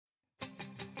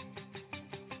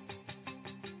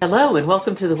Hello, and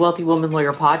welcome to the Wealthy Woman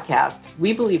Lawyer podcast.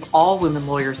 We believe all women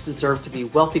lawyers deserve to be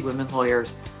wealthy women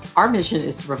lawyers. Our mission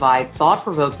is to provide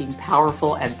thought-provoking,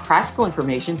 powerful, and practical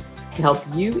information to help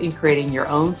you in creating your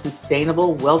own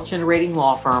sustainable, wealth-generating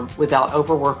law firm without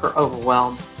overwork or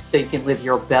overwhelm, so you can live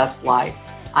your best life.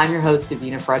 I'm your host,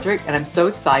 Davina Frederick, and I'm so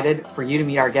excited for you to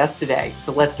meet our guest today.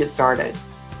 So let's get started.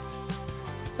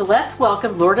 So let's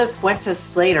welcome Lourdes Fuentes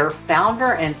Slater,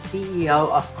 founder and CEO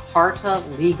of Carta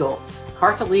Legal.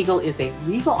 Carta Legal is a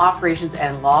legal operations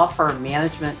and law firm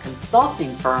management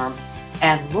consulting firm,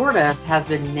 and Lourdes has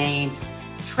been named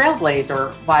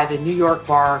Trailblazer by the New York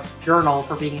Bar Journal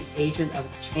for being an agent of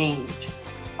change,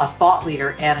 a thought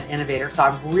leader, and an innovator. So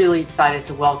I'm really excited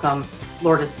to welcome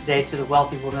Lourdes today to the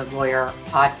Wealthy Woman Lawyer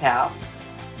podcast.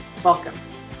 Welcome.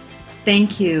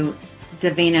 Thank you,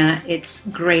 Davina. It's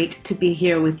great to be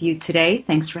here with you today.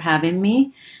 Thanks for having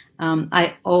me.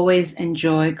 I always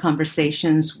enjoy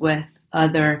conversations with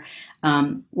other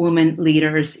women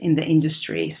leaders in the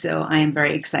industry. So I am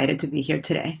very excited to be here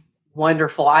today.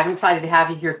 Wonderful. I'm excited to have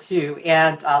you here too.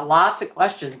 And lots of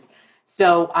questions.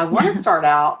 So I want to start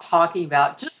out talking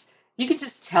about you could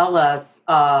just tell us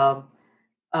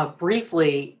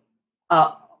briefly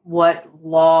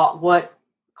what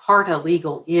Carta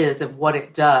Legal is and what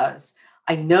it does.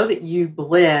 I know that you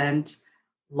blend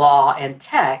law and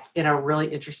tech in a really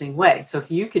interesting way. So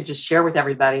if you could just share with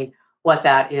everybody what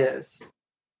that is.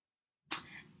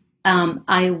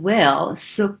 I will.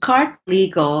 So Carta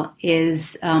Legal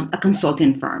is a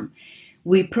consulting firm.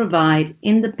 We provide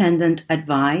independent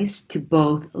advice to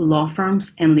both law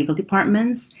firms and legal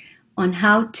departments on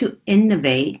how to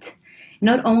innovate,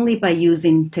 not only by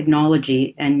using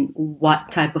technology and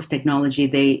what type of technology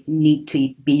they need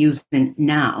to be using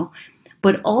now,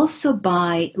 but also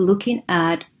by looking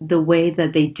at the way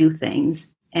that they do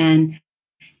things and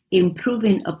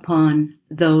improving upon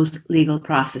those legal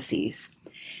processes.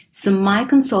 So my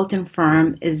consulting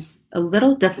firm is a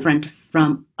little different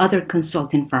from other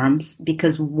consulting firms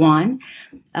because one,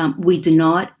 we do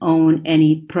not own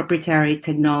any proprietary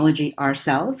technology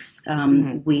ourselves.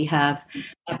 We have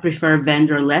a preferred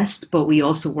vendor list, but we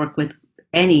also work with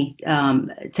any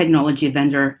technology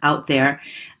vendor out there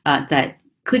that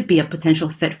could be a potential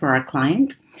fit for our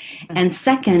client. And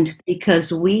second,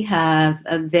 because we have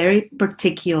a very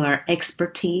particular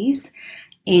expertise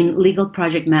in legal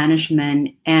project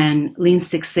management and Lean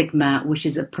Six Sigma, which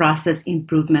is a process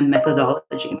improvement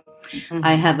methodology.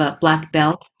 I have a black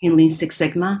belt in Lean Six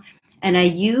Sigma, and I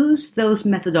use those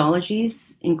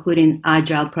methodologies, including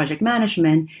agile project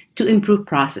management, to improve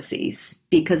processes,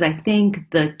 because I think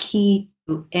the key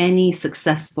to any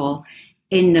successful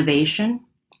innovation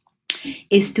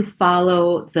is to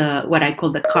follow what I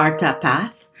call the Carta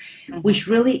path, which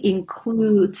really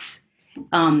includes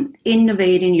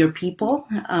innovating your people,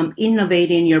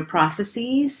 innovating your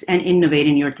processes, and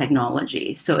innovating your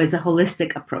technology. So it's a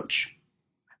holistic approach.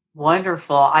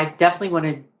 Wonderful. I definitely want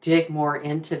to dig more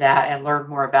into that and learn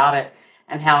more about it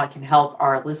and how it can help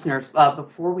our listeners.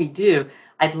 Before we do,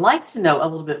 I'd like to know a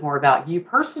little bit more about you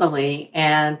personally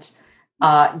and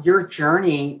your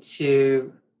journey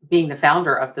to being the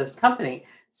founder of this company.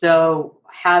 So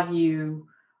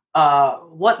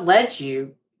what led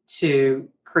you to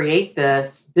create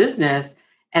this business,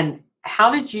 and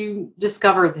how did you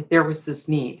discover that there was this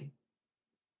need?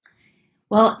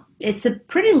 Well, it's a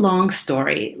pretty long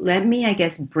story. Let me, I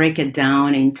guess, break it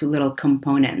down into little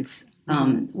components.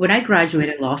 When I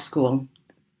graduated law school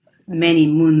many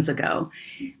moons ago,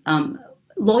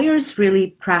 lawyers really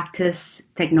practice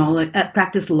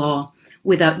law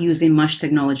without using much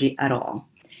technology at all.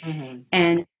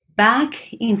 And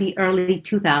back in the early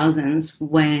 2000s,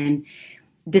 when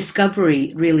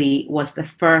discovery really was the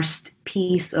first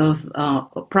piece of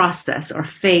process or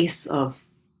phase of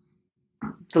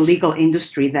the legal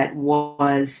industry that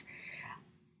was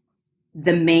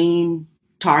the main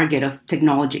target of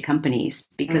technology companies.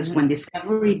 Because when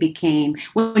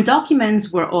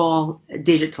documents were all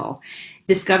digital,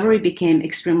 discovery became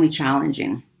extremely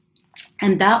challenging.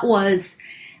 And that was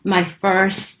my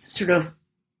first sort of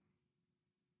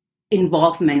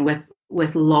involvement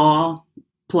with law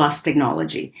plus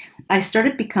technology. I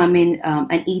started becoming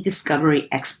an e-discovery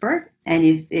expert.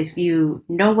 And if you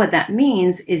know what that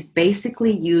means, is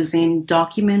basically using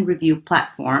document review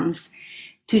platforms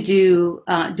to do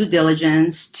due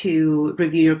diligence, to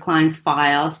review your client's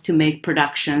files, to make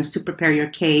productions, to prepare your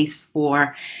case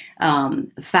for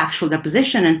factual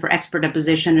deposition and for expert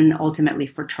deposition, and ultimately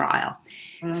for trial.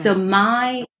 So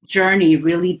my journey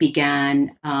really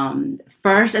began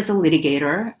first as a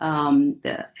litigator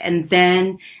and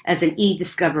then as an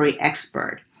e-discovery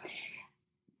expert.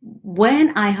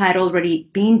 when I had already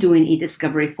been doing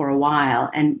e-discovery for a while,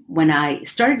 and when I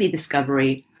started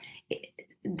e-discovery,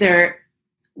 there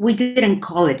we didn't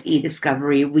call it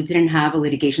e-discovery. We didn't have a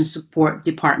litigation support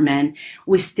department.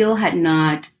 We still had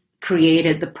not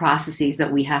created the processes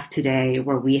that we have today,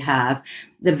 where we have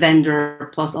the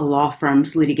vendor plus a law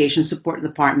firm's litigation support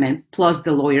department plus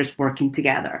the lawyers working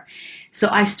together. So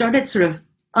I started sort of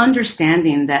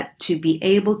understanding that to be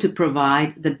able to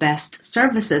provide the best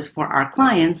services for our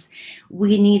clients,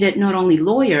 we needed not only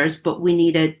lawyers, but we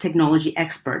needed technology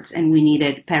experts, and we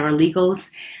needed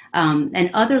paralegals and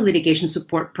other litigation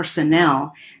support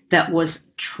personnel that was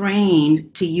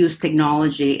trained to use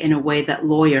technology in a way that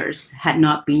lawyers had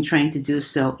not been trained to do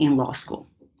so in law school.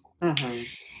 Mm-hmm.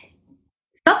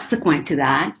 Subsequent to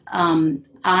that,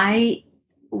 I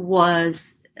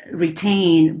was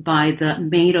retained by the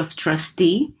Madoff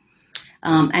trustee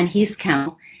and his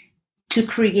counsel to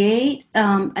create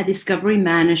a discovery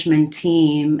management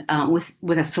team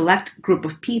with a select group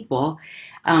of people.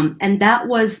 And that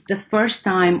was the first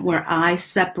time where I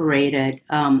separated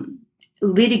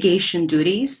litigation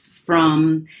duties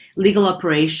from legal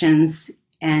operations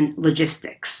and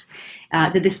logistics.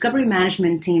 The discovery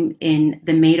management team in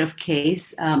the Madoff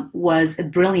case was a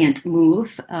brilliant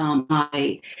move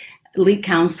by lead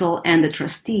counsel and the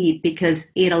trustee,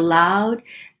 because it allowed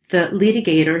the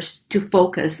litigators to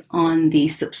focus on the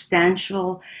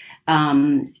substantial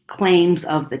claims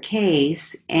of the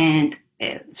case, and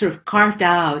sort of carved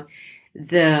out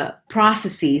the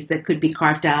processes that could be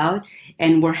carved out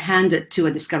and were handed to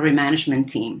a discovery management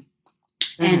team.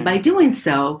 Mm-hmm. And by doing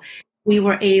so, we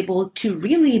were able to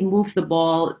really move the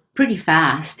ball pretty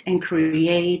fast and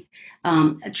create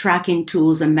tracking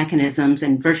tools and mechanisms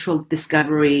and virtual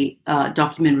discovery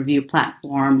document review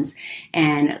platforms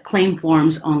and claim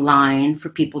forms online for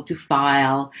people to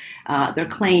file their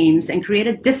claims, and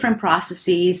created different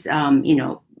processes,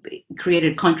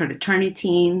 created contract attorney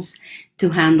teams to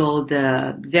handle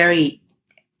the very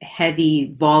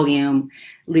heavy volume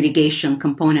litigation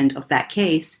component of that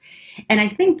case. And I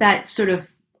think that sort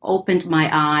of opened my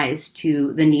eyes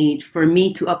to the need for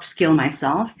me to upskill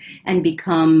myself and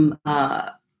become an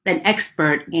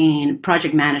expert in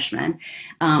project management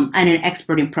and an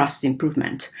expert in process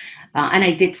improvement. And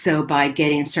I did so by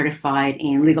getting certified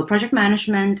in legal project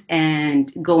management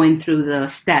and going through the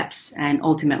steps and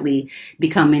ultimately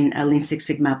becoming a Lean Six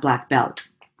Sigma black belt.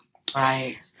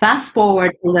 Right. Fast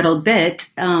forward a little bit,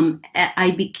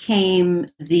 I became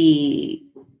the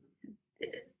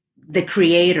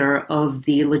creator of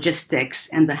the logistics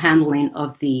and the handling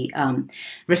of the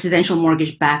residential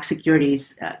mortgage-backed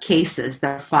securities cases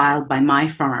that are filed by my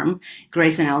firm,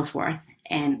 Grace and Ellsworth.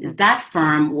 And that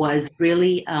firm was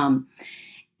really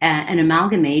an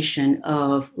amalgamation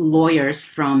of lawyers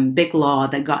from big law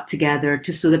that got together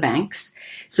to sue the banks.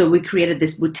 So we created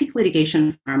this boutique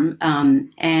litigation firm,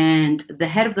 and the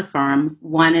head of the firm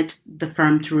wanted the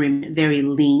firm to remain very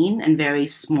lean and very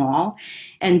small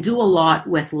and do a lot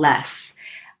with less.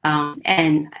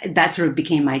 And that sort of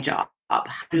became my job. How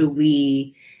do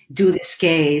we do this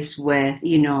case with,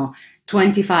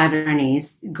 25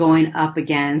 attorneys going up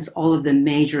against all of the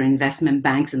major investment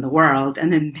banks in the world,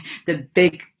 and then the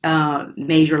big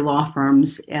major law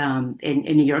firms in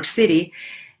New York City,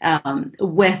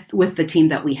 with the team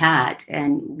that we had.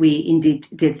 And we indeed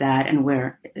did that, and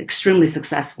we're extremely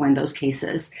successful in those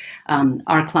cases.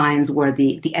 Our clients were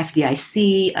the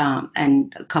FDIC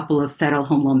and a couple of federal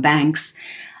home loan banks.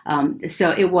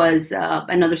 So it was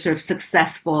another sort of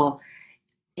successful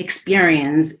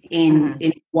experience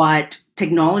in what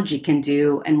technology can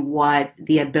do, and what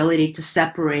the ability to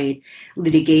separate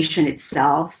litigation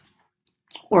itself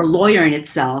or lawyering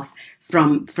itself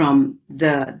from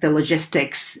the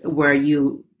logistics, where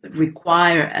you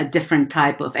require a different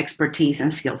type of expertise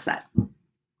and skill set.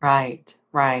 Right.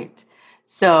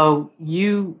 So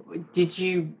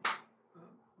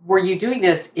were you doing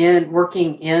this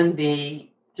working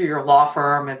through your law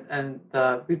firm and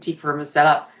the boutique firm is set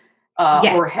up?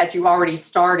 Yes. Or had you already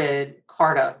started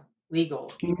Carta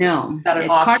Legal? No.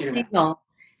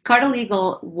 Carta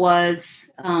Legal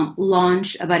was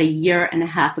launched about a year and a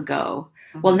half ago.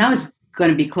 Mm-hmm. Well, now it's going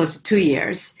to be close to 2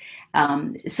 years.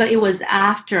 So it was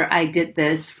after I did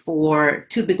this for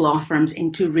two big law firms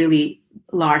in two really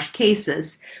large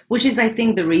cases, which is, I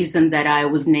think, the reason that I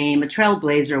was named a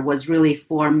trailblazer, was really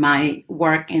for my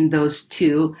work in those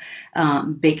two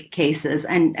big cases.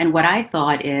 And what I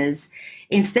thought is,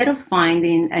 instead of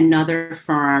finding another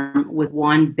firm with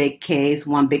one big case,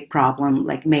 one big problem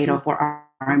like Madoff or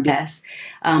RMBS,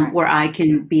 where I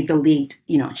can be the lead,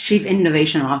 chief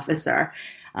innovation officer,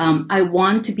 I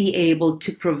want to be able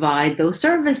to provide those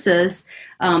services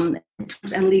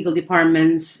and legal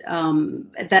departments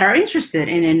that are interested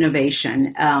in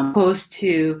innovation, opposed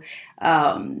to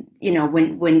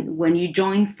when you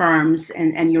join firms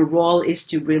and your role is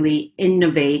to really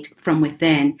innovate from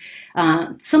within.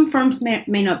 Some firms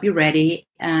may not be ready,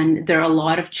 and there are a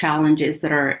lot of challenges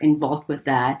that are involved with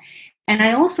that. And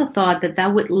I also thought that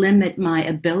that would limit my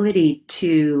ability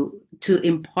to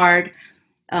impart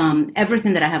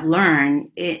everything that I have learned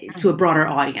to a broader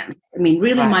audience. I mean,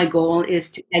 really, Right. my goal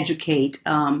is to educate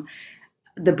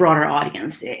the broader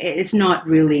audience. It's not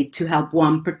really to help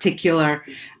one particular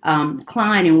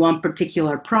client in one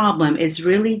particular problem. It's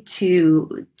really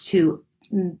to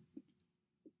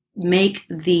make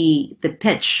the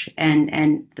pitch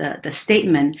and the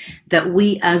statement that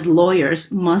we as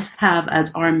lawyers must have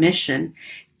as our mission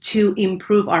to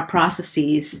improve our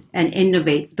processes and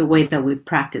innovate the way that we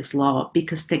practice law,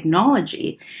 because the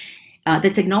technology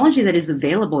that is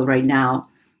available right now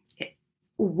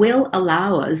will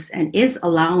allow us and is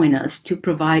allowing us to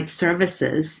provide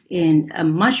services in a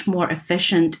much more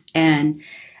efficient and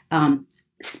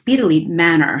speedily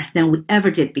manner than we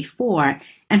ever did before.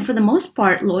 And for the most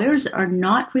part, lawyers are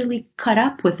not really cut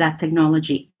up with that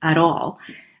technology at all.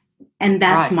 And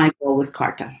that's Right. my goal with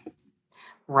Carta.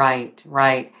 Right.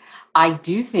 Right. I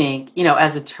do think,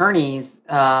 as attorneys,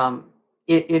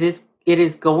 it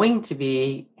is going to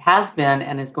be, has been,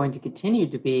 and is going to continue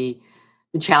to be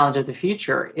the challenge of the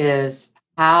future is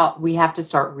how we have to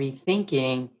start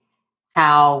rethinking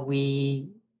how we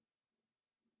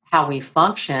how we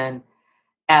function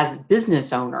as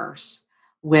business owners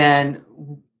when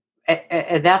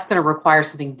that's going to require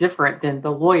something different than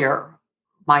the lawyer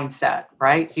mindset,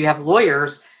 right? So you have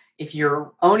lawyers, if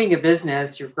you're owning a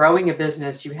business, you're growing a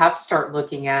business, you have to start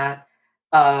looking at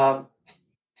uh,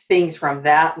 things from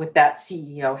that with that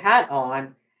CEO hat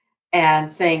on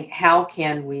and saying, how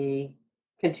can we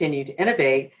continue to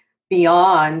innovate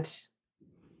beyond?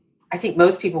 I think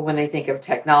most people, when they think of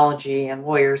technology and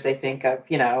lawyers, they think of,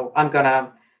 I've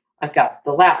got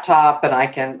the laptop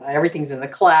and everything's in the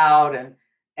cloud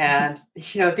and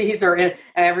these are, and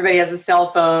everybody has a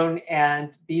cell phone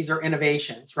and these are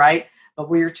innovations, right? But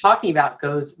what you're talking about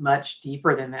goes much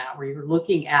deeper than that, where you're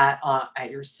looking at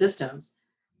your systems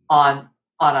on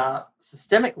a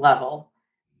systemic level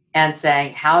and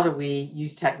saying, how do we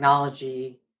use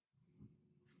technology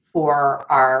for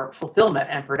our fulfillment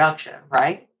and production,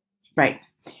 right? Right.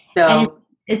 And So,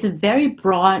 it's a very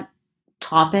broad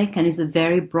topic and it's a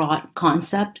very broad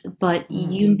concept, but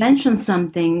mhm, you mentioned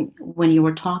something when you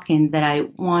were talking that I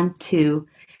want to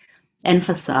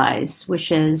emphasize,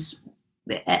 which is,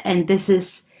 and this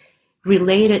is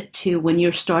related to when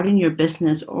you're starting your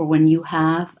business or when you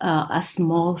have a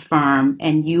small firm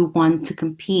and you want to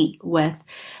compete with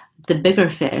the bigger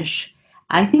fish.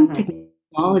 I think mhm,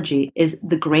 technology is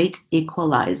the great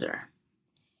equalizer.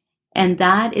 And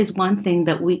that is one thing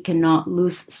that we cannot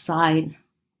lose sight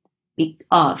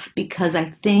of, because I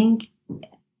think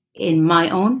in my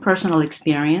own personal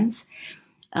experience,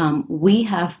 we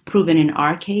have proven in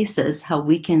our cases how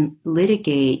we can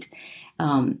litigate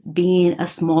being a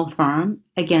small firm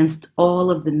against all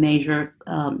of the major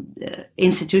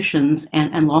institutions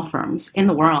and law firms in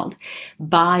the world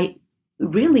by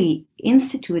really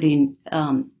instituting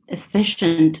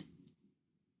efficient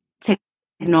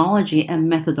technology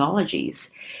and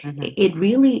methodologies. mhm. It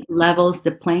really levels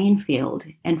the playing field.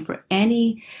 And for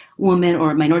any woman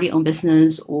or minority owned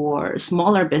business or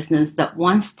smaller business that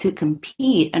wants to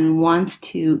compete and wants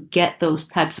to get those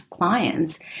types of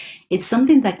clients, it's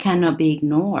something that cannot be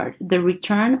ignored. The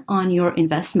return on your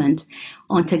investment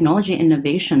on technology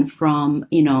innovation from,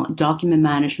 document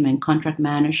management, contract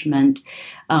management,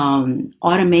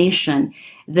 automation,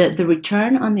 the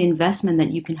return on the investment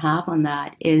that you can have on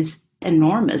that is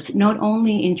enormous, not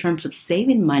only in terms of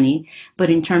saving money, but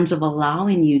in terms of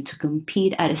allowing you to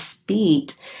compete at a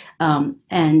speed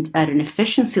and at an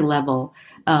efficiency level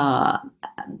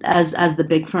as the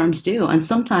big firms do, and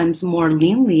sometimes more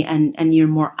leanly, and you're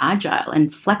more agile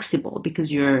and flexible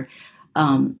because you're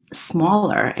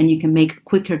smaller and you can make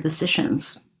quicker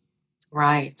decisions.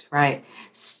 Right, right.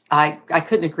 I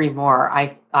couldn't agree more.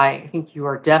 I think you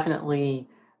are definitely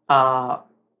uh,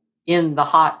 in the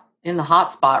hot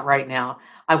spot right now.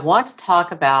 I want to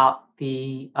talk about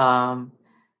the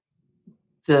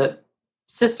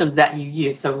systems that you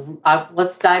use. So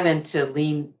let's dive into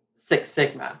Lean Six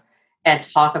Sigma and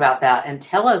talk about that and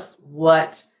tell us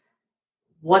what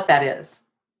that is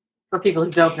for people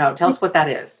who don't know. Tell us what that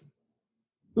is.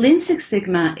 Lean Six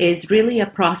Sigma is really a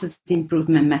process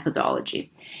improvement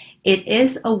methodology. It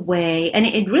is a way, and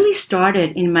it really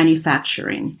started in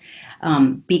manufacturing.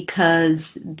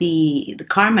 because the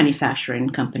car manufacturing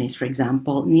companies, for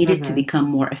example, needed to Mm-hmm. become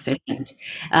more efficient,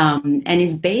 and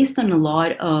is based on a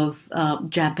lot of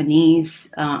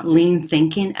Japanese lean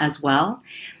thinking as well.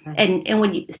 And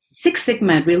when Six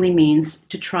Sigma really means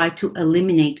to try to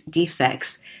eliminate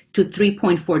defects to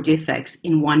 3.4 defects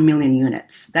in 1 million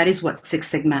units. That is what Six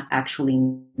Sigma actually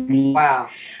means. Wow.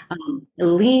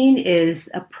 Lean is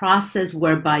a process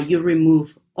whereby you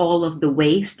remove all of the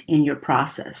waste in your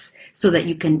process so that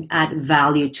you can add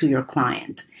value to your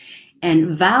client. And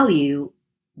value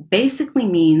basically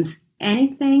means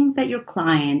anything that your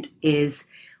client is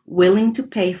willing to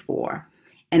pay for.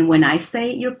 And when I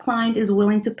say your client is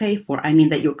willing to pay for, I mean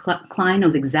that your client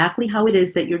knows exactly how it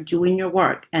is that you're doing your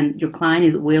work, and your client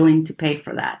is willing to pay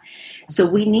for that. So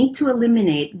we need to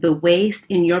eliminate the waste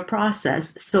in your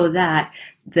process so that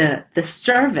the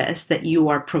service that you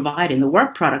are providing, the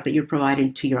work product that you're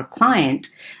providing to your client,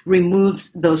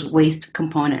 removes those waste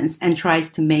components and tries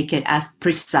to make it as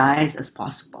precise as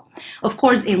possible. Of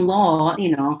course, in law,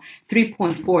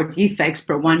 3.4 defects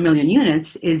per 1 million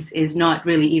units is not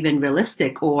really even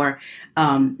realistic or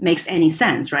makes any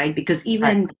sense, right? Because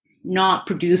even Right. not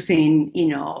producing,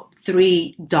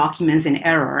 3 documents in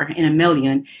error in a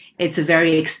million, it's a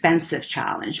very expensive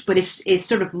challenge. But it's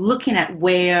sort of looking at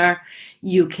where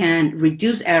you can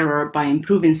reduce error by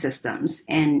improving systems.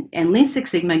 And Lean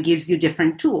Six Sigma gives you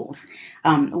different tools.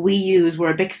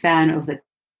 We're a big fan of the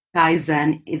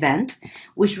Kaizen event,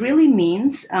 which really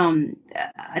means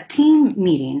a team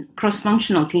meeting,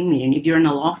 cross-functional team meeting. If you're in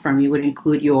a law firm, you would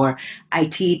include your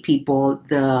IT people,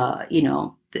 the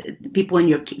people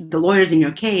the lawyers in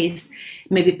your case,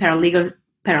 maybe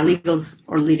paralegals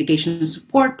or litigation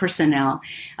support personnel,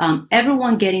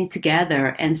 everyone getting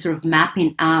together and sort of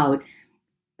mapping out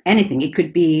anything. It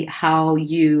could be how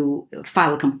you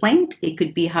file a complaint. It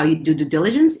could be how you do due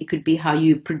diligence. It could be how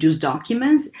you produce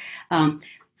documents.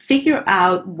 Figure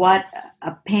out what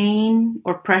a pain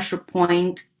or pressure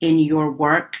point in your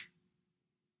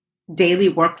daily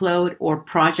workload or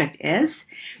project is,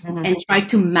 Mm-hmm. and try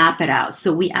to map it out.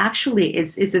 So we actually,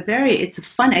 it's a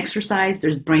fun exercise.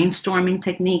 There's brainstorming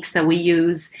techniques that we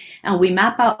use, and we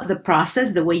map out the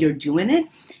process the way you're doing it.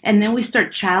 And then we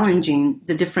start challenging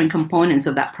the different components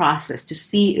of that process to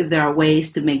see if there are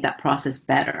ways to make that process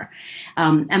better.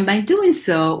 And by doing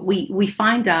so, we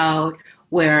find out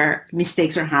where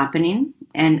mistakes are happening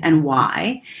and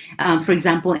why. For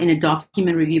example, in a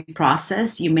document review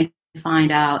process, you may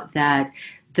find out that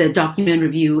the document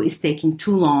review is taking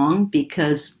too long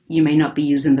because you may not be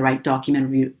using the right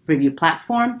document review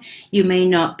platform. You may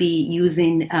not be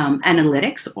using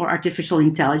analytics or artificial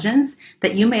intelligence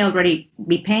that you may already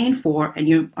be paying for, and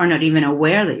you are not even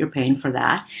aware that you're paying for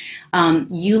that.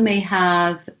 You may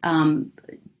have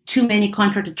too many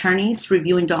contract attorneys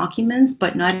reviewing documents,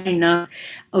 but not enough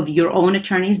of your own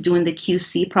attorneys doing the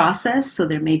QC process. So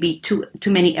there may be too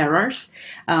many errors.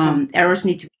 Errors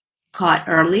need to be caught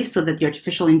early so that the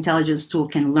artificial intelligence tool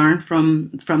can learn from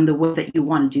the way that you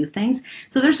want to do things.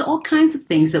 So there's all kinds of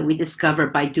things that we discover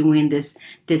by doing this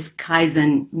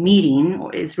Kaizen meeting,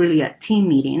 or it's really a team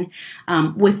meeting,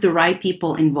 with the right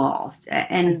people involved.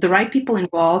 And the right people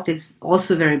involved is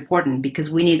also very important because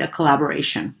we need a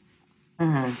collaboration.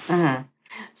 Mm-hmm. Mm-hmm.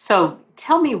 So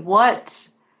tell me what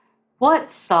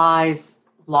size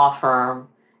law firm,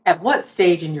 at what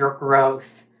stage in your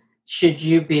growth should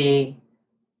you be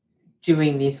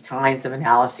doing these kinds of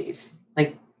analyses?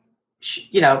 Like,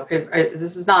 if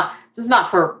this is not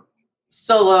for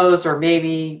solos or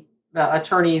maybe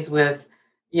attorneys with,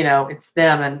 it's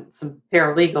them and some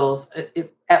paralegals.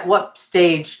 At what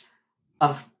stage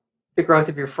of the growth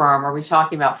of your firm are we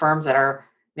talking about? Firms that are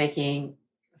making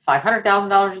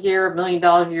 $500,000 a year, $1 million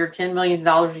a year, $10 million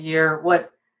a year?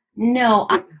 What? No,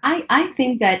 I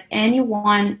think that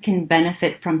anyone can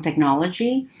benefit from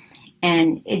technology,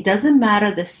 and it doesn't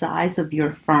matter the size of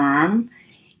your firm.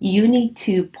 You need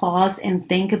to pause and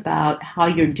think about how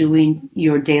you're doing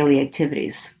your daily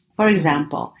activities. For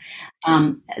example,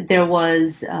 there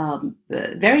was a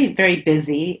very, very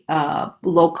busy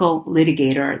local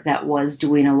litigator that was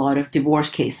doing a lot of divorce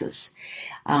cases.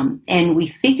 And we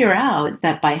figure out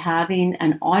that by having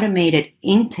an automated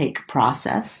intake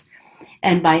process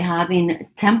and by having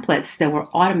templates that were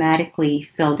automatically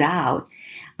filled out,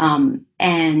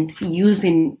 and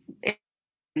using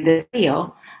the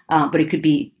video, but it could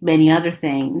be many other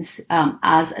things,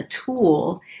 as a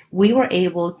tool, we were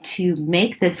able to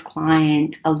make this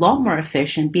client a lot more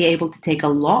efficient, be able to take a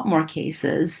lot more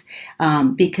cases,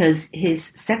 because his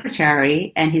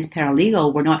secretary and his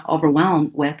paralegal were not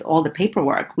overwhelmed with all the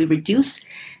paperwork. We reduced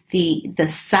the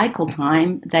cycle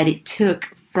time that it took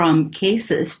from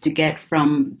cases to get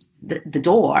from the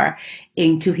door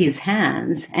into his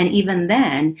hands. And even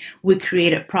then, we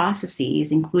created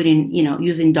processes, including,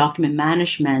 using document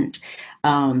management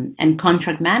and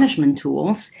contract management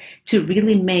tools to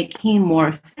really make him more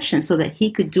efficient so that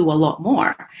he could do a lot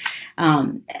more.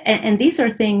 And these are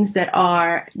things that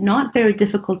are not very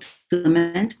difficult to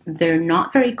implement. They're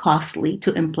not very costly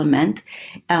to implement.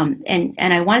 And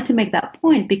I wanted to make that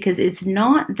point because it's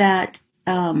not that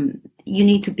you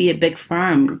need to be a big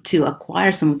firm to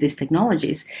acquire some of these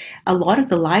technologies. A lot of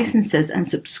the licenses and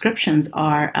subscriptions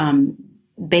are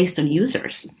based on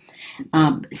users.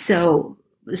 So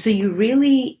you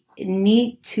really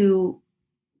need to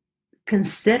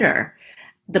consider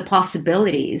the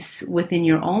possibilities within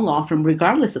your own law firm,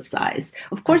 regardless of size.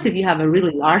 Of course, if you have a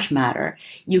really large matter,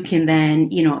 you can then,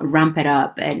 ramp it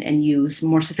up and use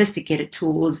more sophisticated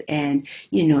tools and,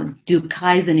 do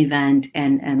Kaizen event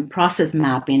and process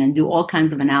mapping and do all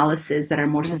kinds of analysis that are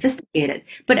more sophisticated.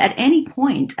 But at any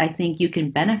point, I think you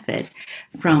can benefit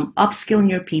from upskilling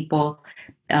your people,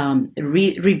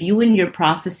 reviewing your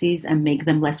processes and make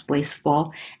them less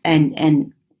wasteful,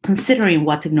 and considering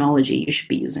what technology you should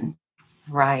be using.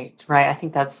 Right. I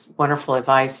think that's wonderful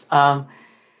advice. And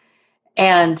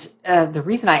the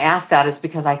reason I ask that is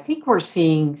because I think we're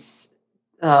seeing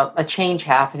a change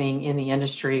happening in the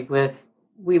industry.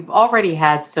 We've already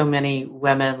had so many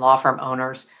women law firm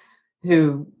owners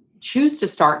who choose to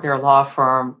start their law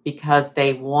firm because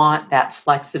they want that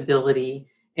flexibility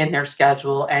in their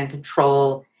schedule and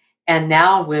control. And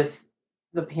now with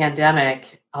the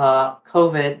pandemic,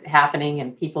 COVID happening,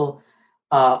 and people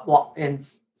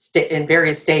in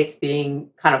various states being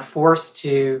kind of forced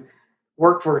to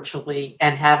work virtually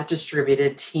and have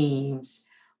distributed teams,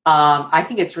 I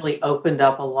think it's really opened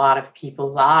up a lot of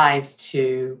people's eyes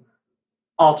to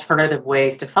alternative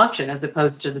ways to function as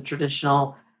opposed to the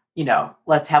traditional,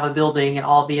 let's have a building and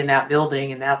all be in that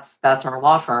building and that's our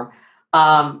law firm.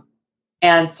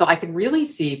 And so I can really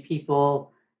see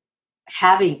people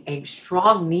having a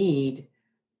strong need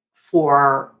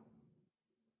for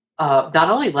not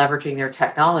only leveraging their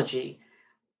technology,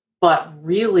 but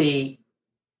really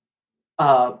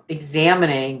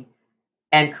examining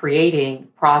and creating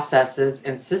processes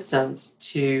and systems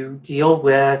to deal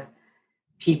with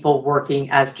people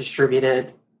working as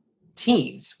distributed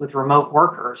teams with remote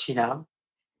workers, Are you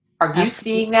Absolutely.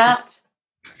 seeing that?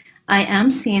 I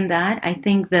am seeing that. I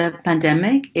think the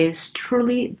pandemic is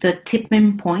truly the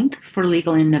tipping point for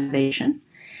legal innovation.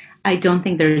 I don't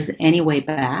think there is any way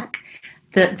back.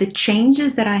 The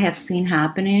changes that I have seen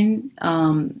happening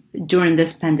during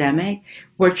this pandemic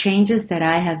were changes that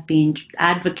I have been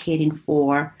advocating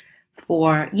for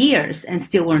years and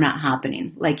still were not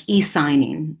happening, like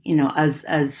e-signing,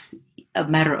 as a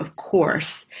matter of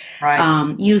course,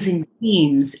 right. Using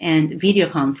Teams and video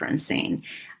conferencing,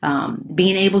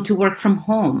 being able to work from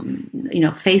home,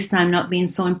 FaceTime not being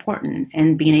so important,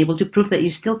 and being able to prove that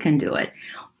you still can do it.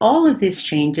 All of these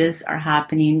changes are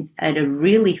happening at a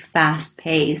really fast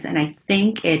pace, and I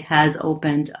think it has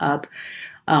opened up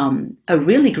a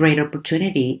really great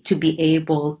opportunity to be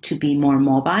able to be more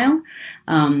mobile,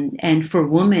 and for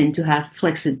women to have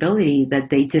flexibility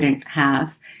that they didn't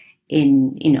have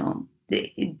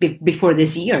before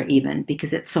this year, even,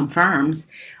 because at some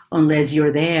firms, unless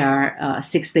you're there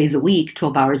 6 days a week,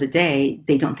 12 hours a day,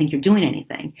 they don't think you're doing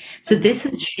anything. So this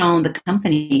has shown the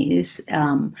companies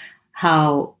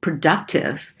how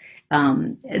productive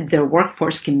their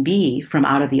workforce can be from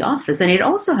out of the office. And it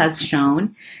also has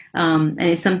shown, and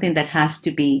it's something that has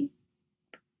to be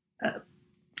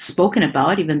spoken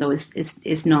about, even though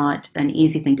it's not an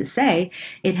easy thing to say,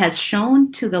 it has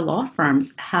shown to the law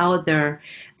firms how their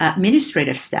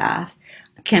administrative staff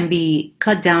can be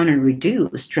cut down and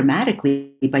reduced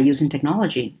dramatically by using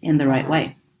technology in the right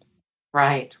way.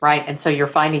 Right. And so you're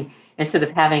finding, instead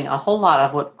of having a whole lot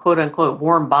of what quote unquote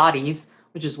warm bodies,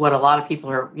 which is what a lot of people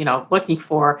are, looking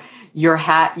for, you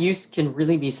can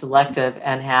really be selective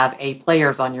and have A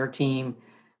players on your team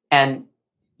and,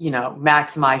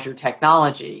 maximize your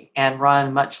technology and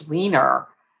run much leaner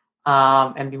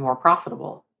and be more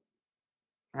profitable.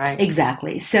 Right.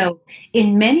 Exactly. So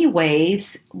in many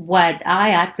ways, what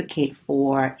I advocate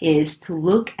for is to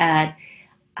look at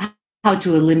how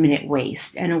to eliminate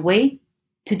waste. And a way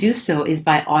to do so is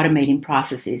by automating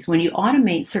processes. When you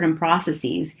automate certain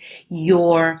processes,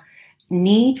 your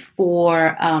need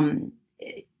for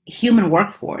human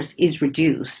workforce is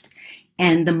reduced.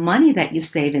 And the money that you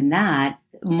save in that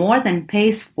more than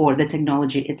pays for the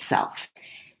technology itself.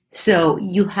 So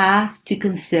you have to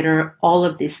consider all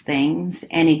of these things,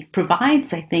 and it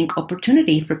provides, I think,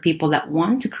 opportunity for people that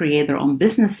want to create their own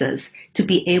businesses to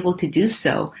be able to do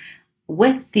so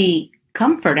with the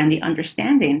comfort and the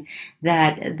understanding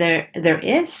that there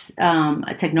is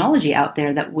a technology out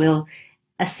there that will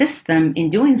assist them in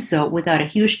doing so without a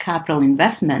huge capital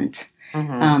investment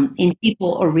in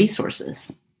people or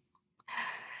resources.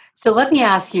 So let me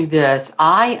ask you this.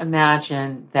 I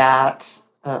imagine that,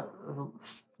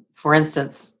 for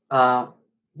instance,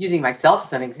 using myself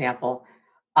as an example,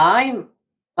 I'm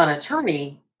an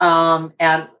attorney, and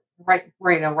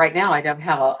right now I don't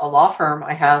have a law firm.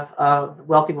 I have a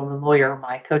Wealthy Woman Lawyer,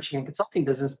 my coaching and consulting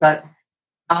business, but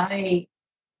I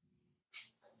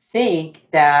think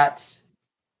that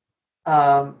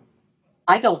I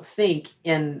don't think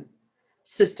in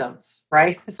systems,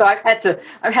 right? So I've had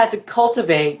to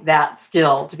cultivate that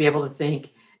skill to be able to think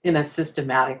in a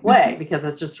systematic way, because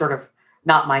it's just sort of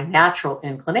not my natural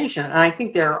inclination. And I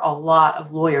think there are a lot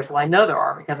of lawyers, well, I know there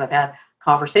are because I've had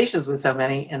conversations with so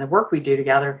many in the work we do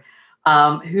together,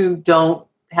 who don't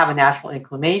have a natural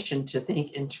inclination to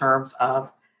think in terms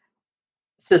of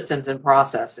systems and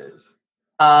processes.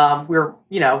 We're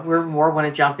more want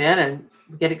to jump in and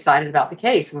get excited about the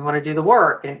case, and we want to do the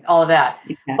work and all of that.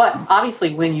 Exactly. But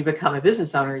obviously, when you become a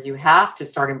business owner, you have to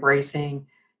start embracing,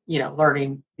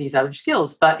 learning these other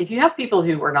skills. But if you have people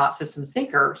who are not systems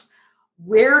thinkers,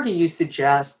 where do you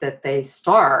suggest that they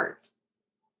start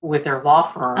with their law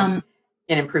firm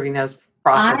in improving those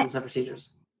processes and procedures?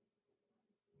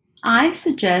 I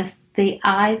suggest they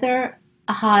either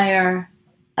hire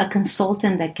a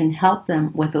consultant that can help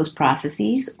them with those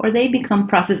processes, or they become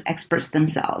process experts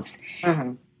themselves.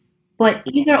 But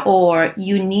either or,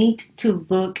 you need to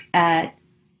look at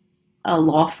a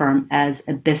law firm as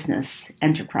a business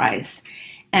enterprise.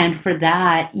 And for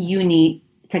that, you need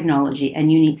technology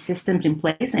and you need systems in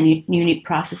place, and you need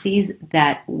processes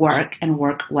that work and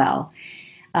work well.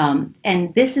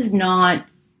 And this is not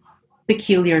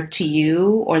peculiar to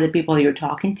you or the people you're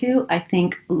talking to. I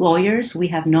think lawyers, we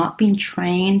have not been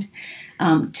trained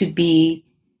to be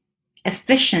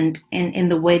efficient in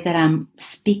the way that I'm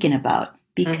speaking about,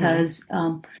 because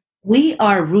we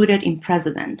are rooted in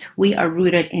precedent. We are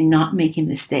rooted in not making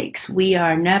mistakes. We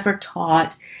are never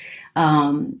taught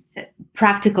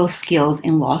practical skills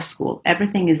in law school.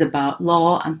 Everything is about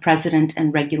law and precedent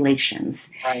and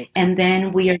regulations. Right. And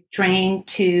then we are trained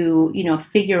to,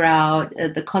 figure out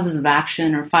the causes of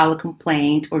action or file a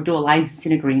complaint or do a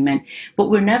licensing agreement. But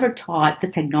we're never taught the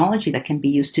technology that can be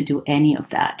used to do any of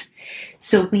that.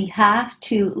 So we have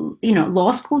to,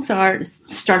 law schools are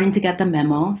starting to get the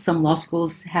memo. Some law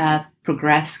schools have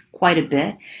progressed quite a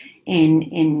bit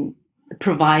in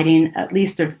providing at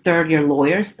least their third-year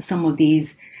lawyers some of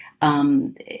these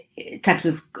types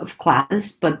of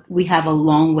classes, but we have a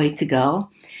long way to go.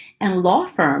 And law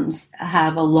firms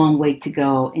have a long way to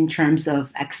go in terms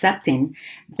of accepting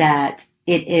that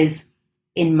it is,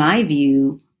 in my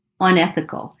view,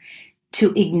 unethical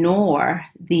to ignore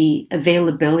the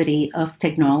availability of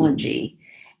technology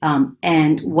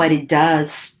and what it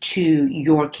does to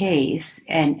your case,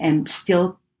 and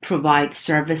still provide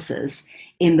services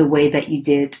in the way that you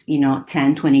did,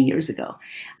 10, 20 years ago.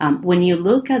 When you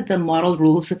look at the model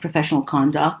rules of professional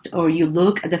conduct, or you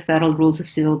look at the federal rules of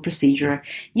civil procedure,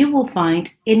 you will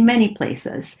find in many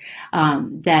places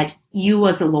that you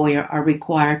as a lawyer are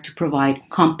required to provide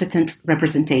competent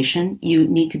representation. You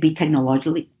need to be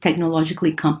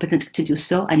technologically competent to do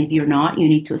so. And if you're not, you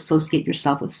need to associate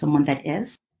yourself with someone that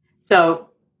is. So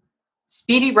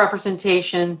speedy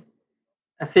representation,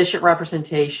 efficient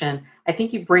representation. I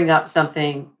think you bring up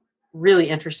something really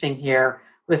interesting here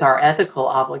with our ethical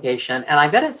obligation. And I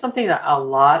bet it's something that a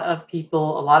lot of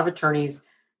people, a lot of attorneys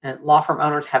and law firm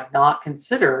owners have not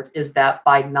considered, is that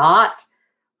by not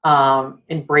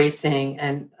embracing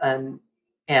and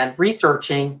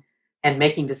researching and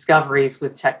making discoveries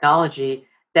with technology,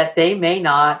 that they may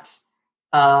not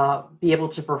be able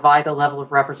to provide the level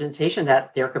of representation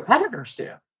that their competitors do.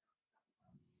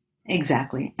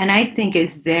 Exactly. And I think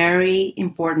it's very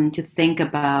important to think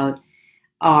about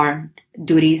our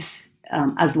duties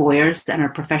as lawyers, and our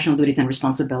professional duties and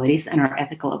responsibilities, and our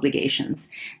ethical obligations.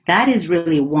 That is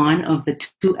really one of the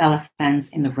two elephants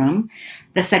in the room,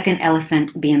 the second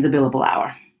elephant being the billable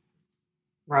hour.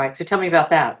 Right. So tell me about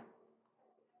that.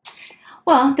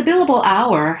 Well, the billable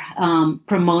hour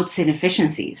promotes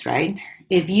inefficiencies, right?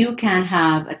 If you can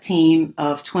have a team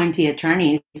of 20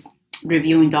 attorneys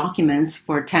reviewing documents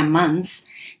for 10 months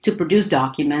to produce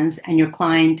documents, and your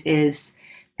client is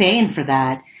paying for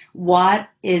that, what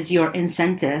is your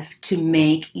incentive to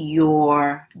make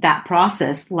that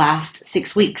process last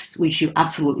 6 weeks, which you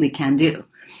absolutely can do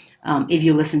if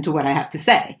you listen to what I have to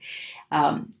say.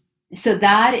 So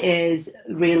that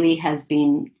has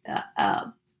been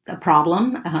a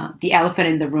problem, the elephant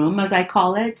in the room, as I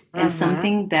call it, and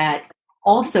something that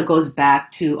also goes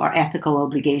back to our ethical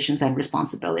obligations and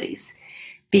responsibilities,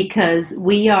 because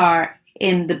we are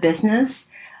in the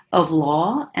business of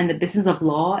law, and the business of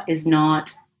law is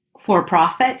not for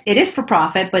profit. It is for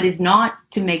profit, but is not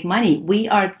to make money. We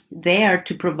are there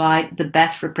to provide the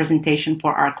best representation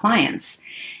for our clients.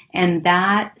 And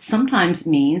that sometimes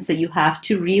means that you have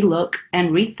to relook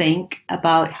and rethink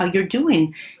about how you're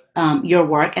doing your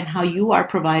work and how you are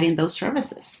providing those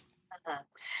services.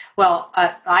 Well,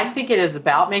 I think it is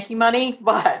about making money,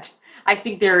 but I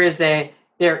think this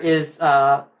is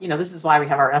why we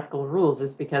have our ethical rules,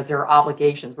 is because there are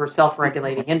obligations. We're a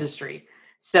self-regulating industry.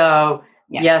 So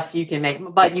Yeah. yes, you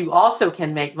can but you also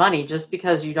can make money just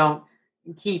because you don't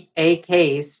keep a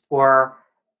case for,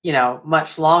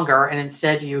 much longer, and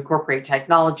instead you incorporate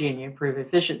technology and you improve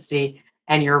efficiency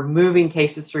and you're moving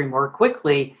cases through more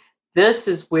quickly. This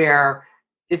is where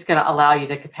it's going to allow you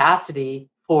the capacity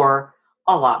for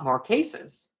a lot more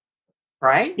cases,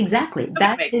 right? Exactly.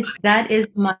 That is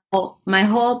my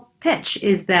whole pitch,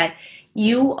 is that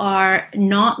you are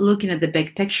not looking at the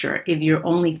big picture if you're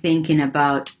only thinking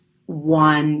about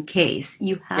one case.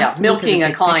 You have to milking look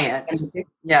at a client.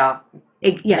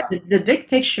 The big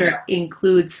picture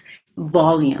includes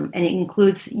volume, and it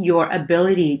includes your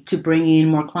ability to bring in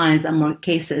more clients and more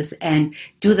cases and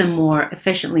do them more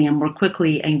efficiently and more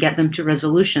quickly and get them to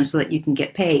resolution so that you can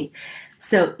get paid.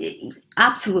 So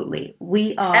absolutely,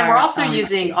 we are. And we're also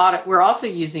using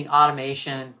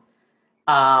automation.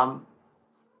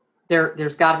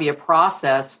 There's got to be a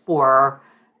process for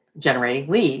generating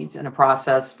leads and a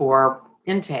process for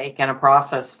intake and a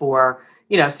process for,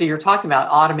 so you're talking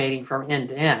about automating from end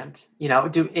to end,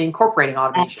 incorporating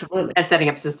automation. Absolutely. And setting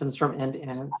up systems from end to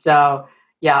end. So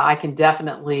yeah, I can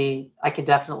definitely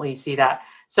see that.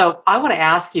 So I want to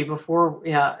ask you before,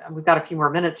 we've got a few more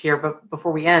minutes here, but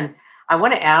before we end, I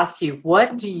want to ask you,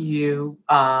 what do you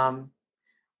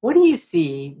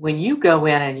see when you go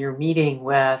in and you're meeting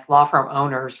with law firm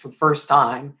owners for the first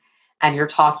time and you're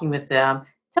talking with them?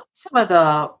 Tell me some of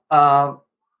the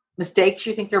mistakes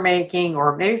you think they're making,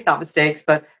 or maybe not mistakes,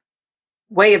 but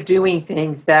way of doing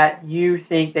things that you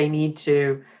think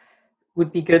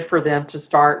would be good for them to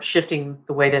start shifting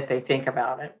the way that they think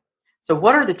about it. So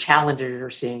what are the challenges you're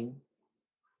seeing?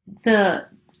 The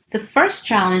first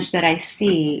challenge that I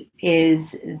see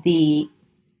is the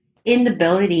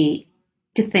inability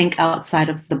to think outside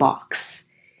of the box.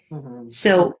 Mm-hmm.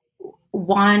 So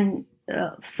one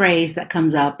phrase that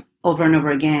comes up over and over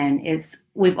again is,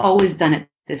 we've always done it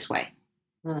this way.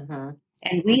 Mm-hmm.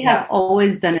 And we have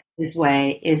always done it this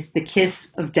way is the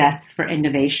kiss of death for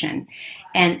innovation.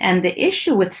 And the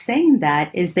issue with saying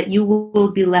that is that you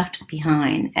will be left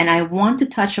behind. And I want to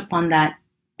touch upon that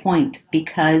point,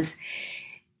 because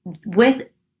with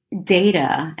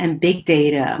data and big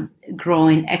data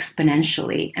growing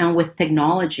exponentially, and with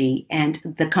technology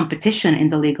and the competition in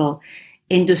the legal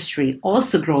industry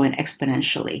also growing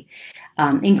exponentially,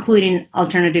 including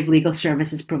alternative legal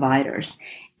services providers,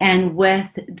 and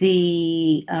with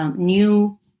the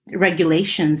new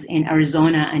regulations in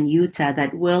Arizona and Utah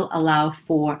that will allow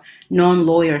for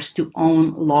non-lawyers to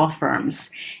own law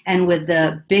firms, and with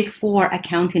the big four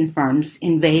accounting firms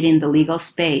invading the legal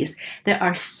space, there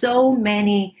are so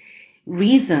many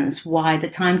reasons why the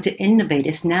time to innovate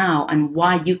is now, and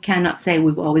why you cannot say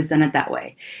we've always done it that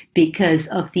way, because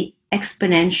of the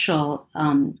exponential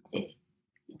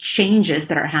changes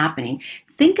that are happening.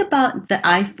 Think about the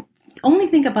iPhone. Only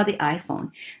think about the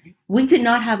iPhone. We did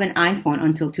not have an iPhone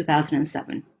until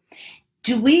 2007.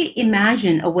 Do we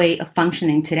imagine a way of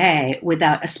functioning today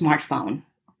without a smartphone?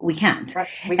 We can't. Right.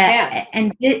 We can't.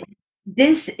 And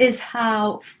this is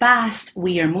how fast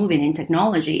we are moving in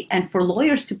technology. And for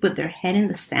lawyers to put their head in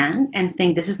the sand and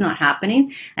think this is not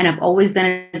happening, and I've always done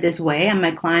it this way, and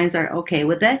my clients are okay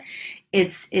with it,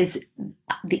 it's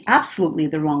absolutely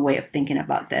the wrong way of thinking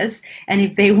about this. And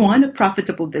if they want a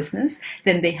profitable business,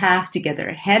 then they have to get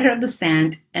their head out of the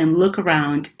sand and look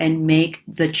around and make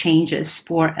the changes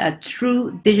for a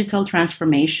true digital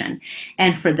transformation.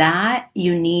 And for that,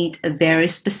 you need a very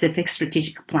specific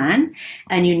strategic plan,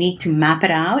 and you need to map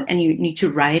it out, and you need to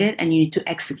write it, and you need to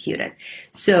execute it.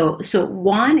 So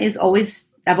one is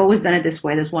I've always done it this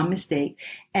way. There's one mistake.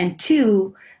 And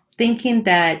two, thinking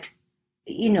that,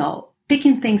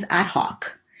 picking things ad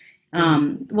hoc.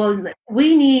 Well,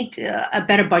 we need a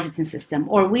better budgeting system,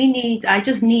 or I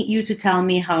just need you to tell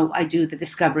me how I do the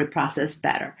discovery process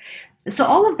better. So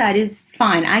all of that is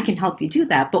fine. I can help you do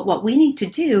that. But what we need to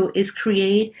do is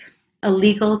create a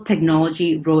legal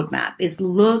technology roadmap, is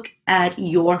look at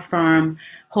your firm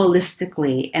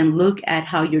holistically and look at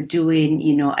how you're doing,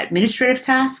 administrative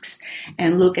tasks,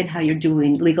 and look at how you're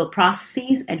doing legal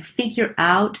processes, and figure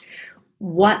out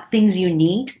what things you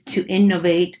need to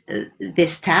innovate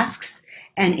these tasks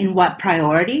and in what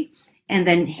priority, and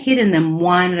then hitting them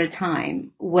one at a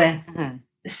time with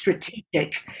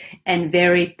strategic and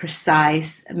very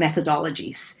precise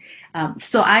methodologies.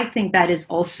 So I think that is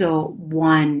also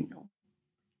one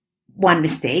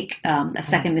mistake. A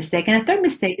second mistake, and a third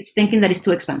mistake is thinking that it's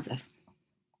too expensive.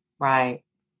 Right.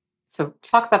 So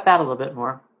talk about that a little bit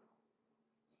more.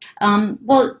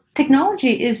 Well,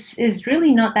 technology is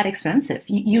really not that expensive.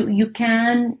 You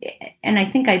can, and I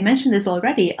think I mentioned this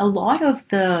already. A lot of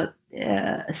the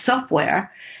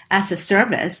software as a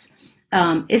service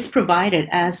is provided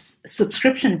as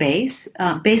subscription based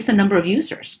on number of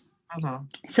users.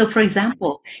 So, for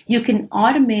example, you can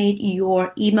automate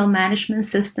your email management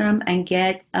system and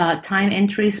get time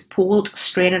entries pulled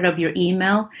straight out of your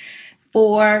email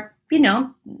for,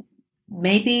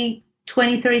 maybe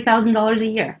 $20,000-$30,000 a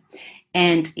year.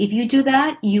 And if you do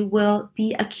that, you will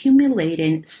be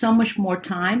accumulating so much more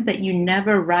time that you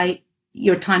never write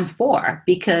your time for,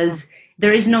 because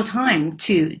there is no time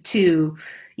to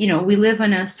we live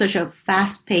in such a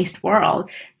fast-paced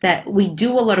world that we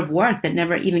do a lot of work that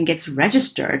never even gets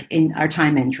registered in our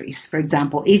time entries. For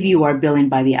example, if you are billing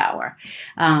by the hour,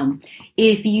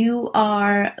 if you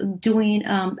are doing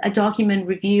a document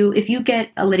review, if you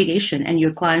get a litigation and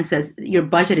your client says your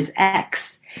budget is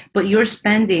X, but you're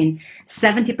spending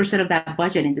 70% of that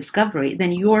budget in discovery,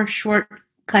 then you're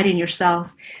shortcutting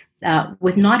yourself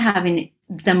with not having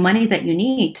the money that you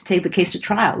need to take the case to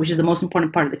trial, which is the most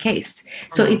important part of the case.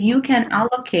 So if you can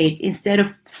allocate, instead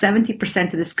of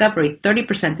 70% to discovery,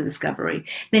 30% to discovery,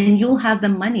 then you'll have the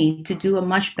money to do a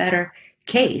much better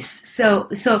case. So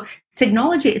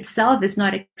technology itself is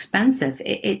not expensive.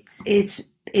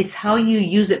 It's how you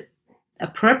use it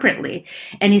appropriately,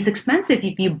 and it's expensive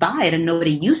if you buy it and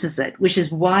nobody uses it, which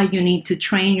is why you need to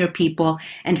train your people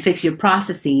and fix your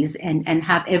processes and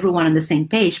have everyone on the same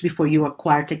page before you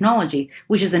acquire technology,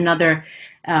 which is another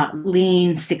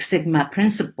Lean Six Sigma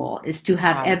principle, is to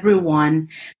have everyone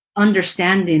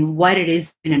understanding what it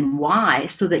is and why,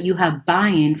 so that you have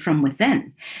buy-in from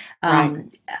within.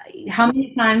 How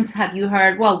many times have you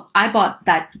heard, well, I bought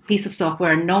that piece of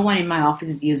software, no one in my office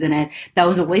is using it, that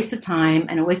was a waste of time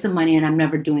and a waste of money, and I'm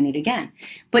never doing it again?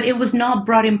 But it was not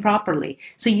brought in properly.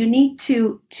 So you need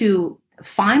to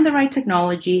find the right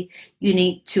technology, you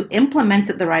need to implement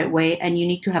it the right way, and you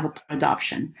need to have a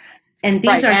adoption. And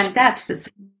these are steps that's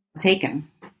taken.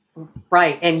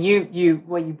 Right. And you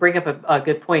bring up a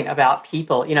good point about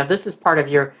people. This is part of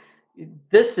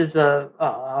this is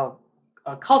a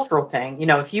cultural thing.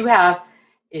 If you have,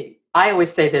 I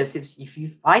always say this,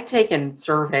 if I take and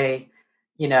survey,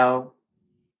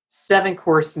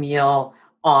 7-course meal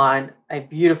on a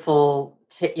beautiful,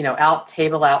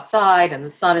 table outside, and the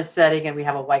sun is setting, and we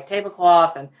have a white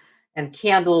tablecloth and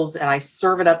candles, and I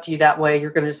serve it up to you that way,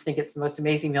 you're going to just think it's the most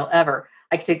amazing meal ever.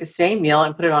 I could take the same meal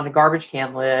and put it on a garbage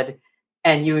can lid,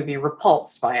 and you would be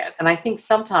repulsed by it. And I think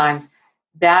sometimes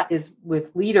that is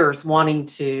with leaders wanting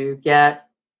to get,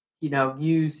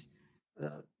 use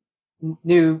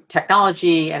new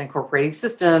technology and incorporating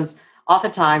systems.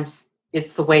 Oftentimes,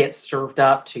 it's the way it's served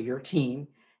up to your team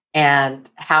and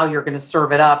how you're going to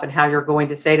serve it up and how you're going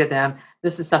to say to them,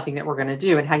 this is something that we're going to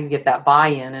do, and how you get that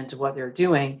buy-in into what they're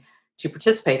doing to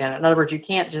participate in it. In other words, you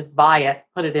can't just buy it,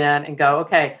 put it in, and go,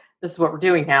 okay, this is what we're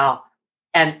doing now,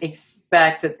 and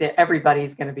expect that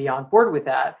everybody's going to be on board with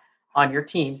that on your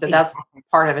team. So that's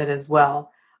part of it as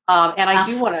well. And I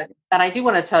do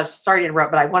want to touch, sorry to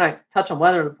interrupt, but I want to touch on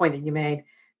one other point that you made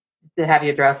to have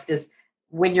you address is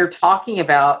when you're talking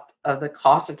about the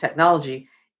cost of technology,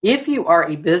 if you are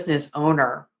a business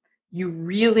owner,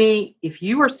 if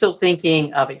you are still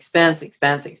thinking of expense,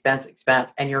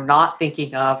 and you're not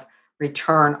thinking of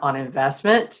return on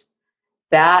investment,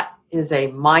 that is a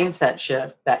mindset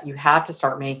shift that you have to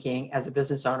start making as a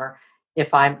business owner.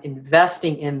 If I'm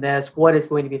investing in this, what is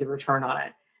going to be the return on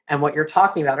it? And what you're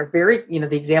talking about are very,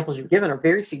 the examples you've given are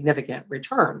very significant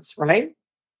returns, right?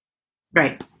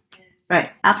 Right.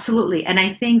 Absolutely. And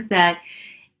I think that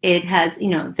it has,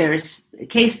 there's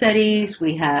case studies,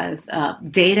 we have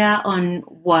data on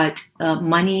what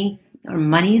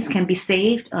monies can be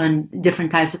saved on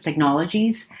different types of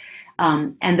technologies.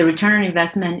 And the return on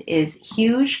investment is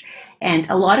huge. And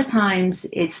a lot of times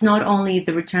it's not only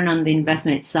the return on the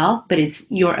investment itself, but it's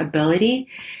your ability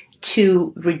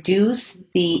to reduce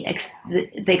the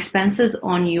expenses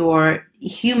on your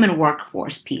human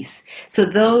workforce piece. So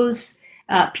those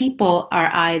people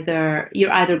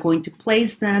you're either going to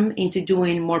place them into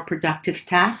doing more productive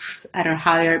tasks at a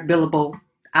higher billable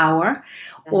hour,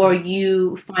 or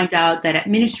you find out that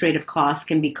administrative costs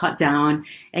can be cut down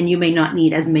and you may not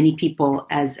need as many people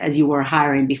as you were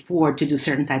hiring before to do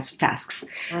certain types of tasks.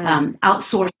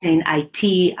 Outsourcing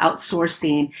IT,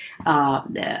 outsourcing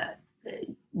the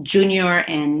junior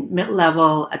and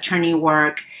mid-level attorney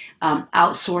work,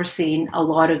 outsourcing a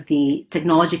lot of the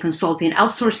technology consulting,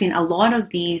 outsourcing a lot of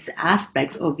these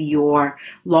aspects of your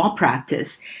law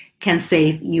practice can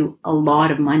save you a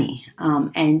lot of money.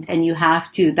 And you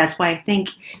have to, that's why I think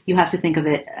you have to think of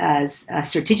it as a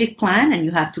strategic plan, and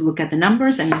you have to look at the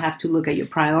numbers and you have to look at your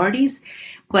priorities.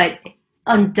 But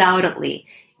undoubtedly,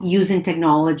 using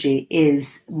technology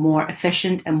is more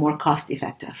efficient and more cost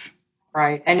effective.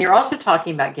 Right. And you're also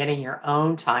talking about getting your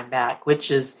own time back, which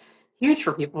is huge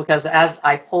for people, because as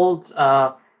I polled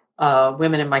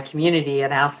women in my community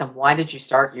and asked them, why did you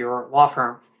start your law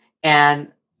firm?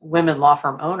 And women law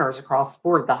firm owners across the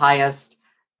board, the highest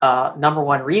number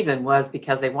one reason was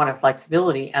because they wanted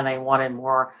flexibility and they wanted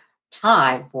more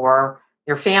time for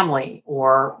their family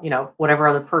or, whatever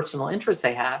other personal interests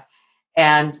they have.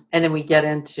 And then we get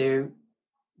into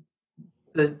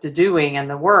the doing and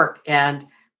the work. And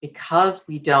because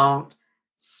we don't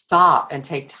stop and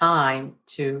take time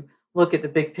to look at the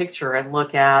big picture and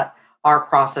look at our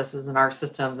processes and our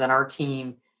systems and our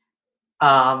team,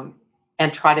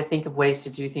 and try to think of ways to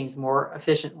do things more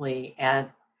efficiently and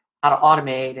how to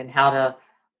automate and how to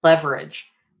leverage,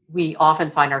 we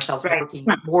often find ourselves working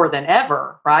more than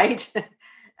ever, right?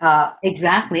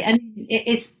 Exactly. I mean,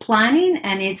 it's planning,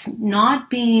 and it's not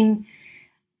being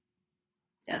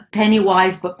penny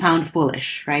wise but pound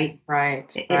foolish, right?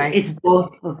 Right. It's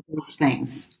both of those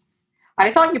things.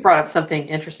 I thought you brought up something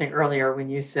interesting earlier when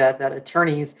you said that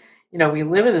attorneys, we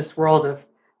live in this world of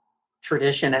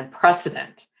tradition and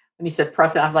precedent. When you said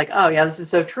precedent, I'm like, oh yeah, this is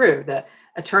so true. That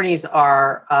attorneys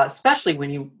are, especially when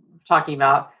you're talking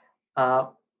about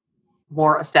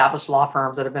more established law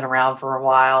firms that have been around for a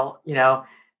while,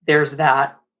 there's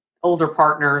that older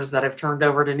partners that have turned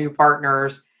over to new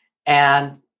partners,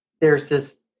 and there's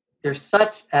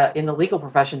such in the legal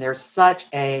profession, there's such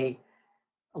a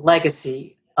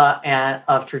legacy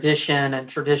of tradition and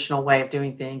traditional way of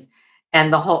doing things.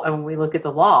 And and when we look at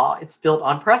the law, it's built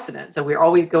on precedent. So we're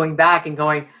always going back and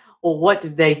going, well, what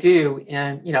did they do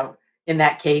in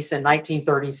that case in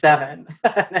 1937?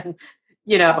 And,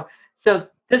 so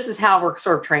this is how we're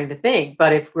sort of trained to think.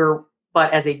 But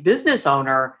as a business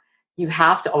owner, you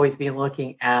have to always be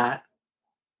looking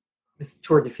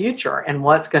toward the future and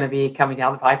what's going to be coming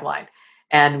down the pipeline.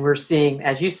 And we're seeing,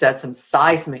 as you said, some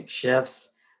seismic shifts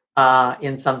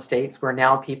in some states where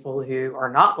now people who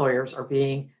are not lawyers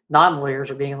non-lawyers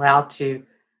are being allowed to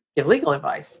give legal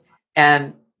advice.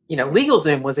 And,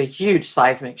 LegalZoom was a huge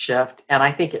seismic shift. And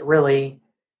I think it really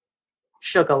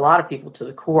shook a lot of people to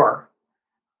the core.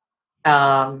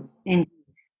 But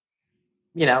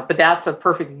that's a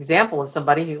perfect example of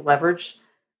somebody who leveraged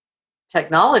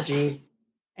technology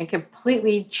and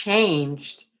completely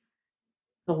changed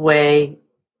the way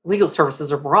legal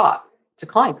services are brought to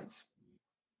clients.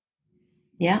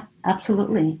 Yeah,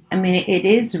 absolutely. I mean, it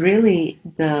is really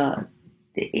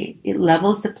it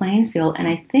levels the playing field. And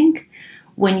I think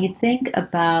when you think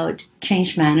about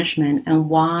change management and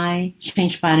why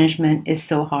change management is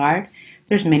so hard,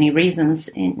 there's many reasons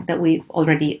that we've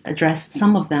already addressed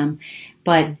some of them.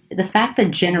 But the fact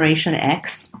that Generation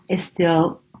X is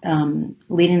still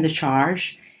leading the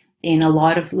charge in a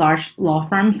lot of large law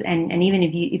firms, and even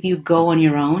if you go on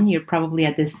your own, you're probably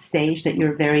at this stage that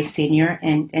you're very senior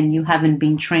and you haven't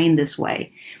been trained this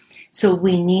way. So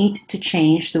we need to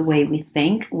change the way we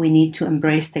think. We need to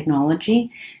embrace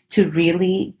technology to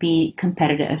really be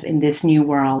competitive in this new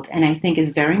world. And I think it's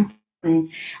very important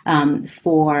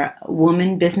for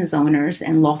women business owners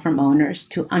and law firm owners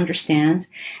to understand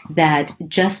that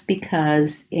just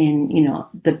because in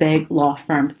the big law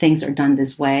firm things are done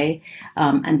this way,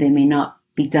 and they may not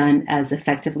be done as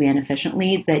effectively and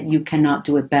efficiently, that you cannot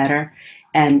do it better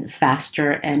and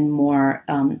faster and more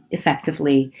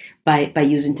effectively by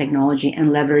using technology and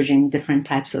leveraging different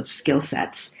types of skill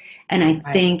sets. And I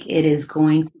think it is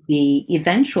going to be,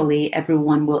 eventually,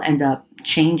 everyone will end up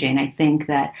changing. I think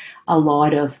that a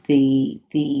lot of the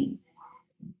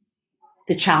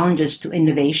challenges to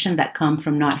innovation that come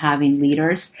from not having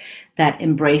leaders that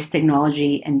embrace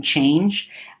technology and change,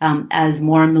 as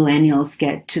more millennials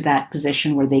get to that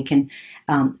position where they can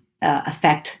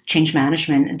affect change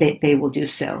management, they will do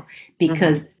so.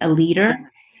 Because a leader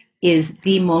is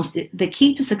the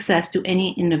key to success to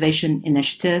any innovation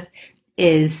initiative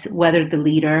is whether the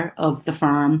leader of the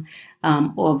firm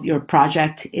of your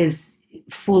project is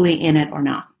fully in it or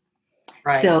not.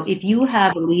 So Right. if you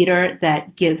have a leader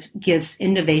that gives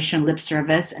innovation lip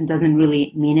service and doesn't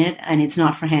really mean it, and it's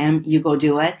not for him, you go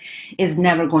do it, is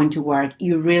never going to work.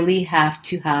 You really have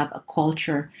to have a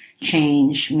culture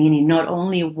change, meaning not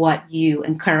only what you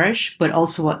encourage, but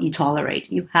also what you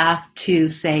tolerate. You have to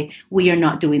say, we are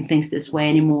not doing things this way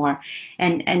anymore.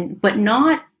 But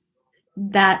not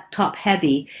that top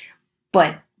heavy,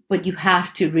 but you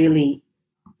have to really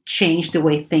change the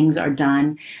way things are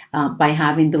done by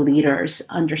having the leaders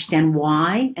understand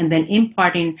why and then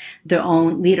imparting their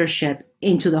own leadership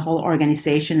into the whole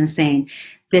organization and saying,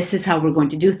 this is how we're going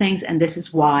to do things and this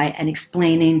is why, and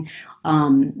explaining.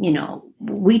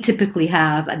 We typically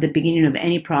have at the beginning of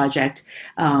any project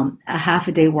a half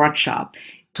a day workshop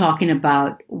talking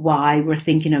about why we're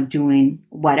thinking of doing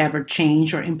whatever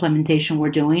change or implementation we're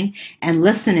doing and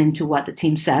listening to what the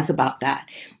team says about that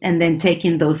and then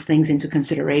taking those things into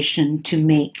consideration to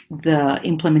make the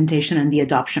implementation and the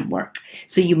adoption work.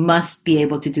 So you must be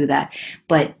able to do that.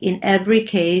 But in every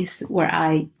case where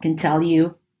I can tell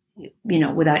you,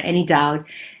 without any doubt,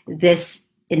 this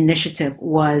initiative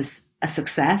was a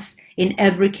success. In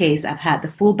every case, I've had the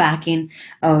full backing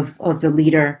of the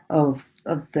leader of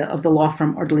the law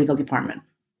firm or the legal department.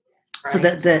 So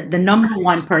Right. the number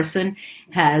one person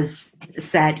has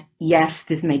said, yes,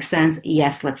 this makes sense.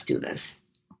 Yes, let's do this.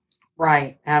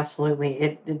 Right. Absolutely.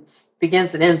 It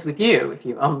begins and ends with you if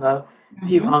you own the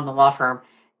Mm-hmm. law firm.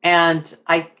 And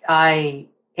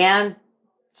and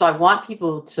so I want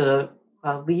people to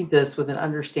lead this with an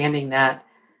understanding that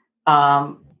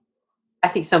um, I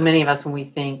think so many of us, when we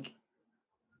think,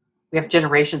 we have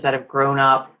generations that have grown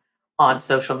up on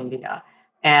social media,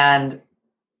 and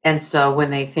so when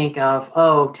they think of,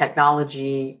 oh,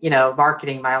 technology,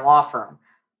 marketing, my law firm,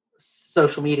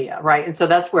 social media, right? And so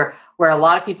that's where a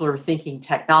lot of people are thinking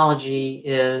technology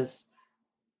is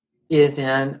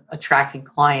in attracting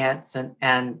clients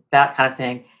and that kind of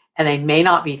thing, and they may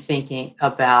not be thinking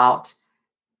about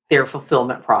their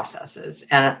fulfillment processes.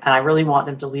 And I really want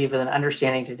them to leave with an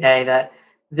understanding today that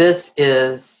there's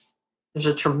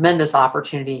a tremendous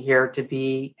opportunity here to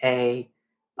be a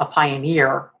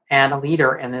pioneer and a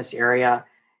leader in this area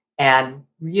and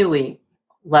really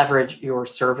leverage your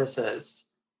services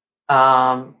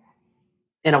um,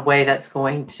 in a way that's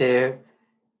going to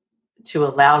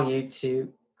allow you to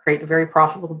create a very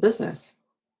profitable business.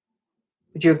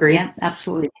 Would you agree? Yeah,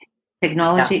 absolutely. Yeah.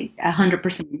 Technology,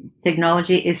 100%.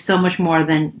 Technology is so much more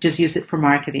than just use it for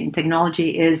marketing.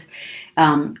 Technology is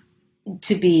um,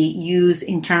 to be used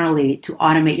internally to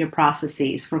automate your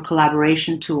processes, for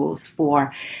collaboration tools,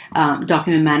 for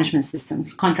document management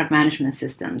systems, contract management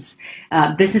systems.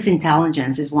 Business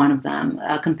intelligence is one of them,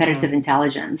 competitive Mm.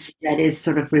 intelligence that is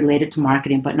sort of related to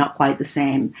marketing, but not quite the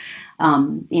same.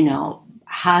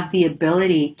 Have the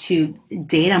ability to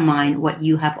data mine what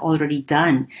you have already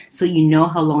done so you know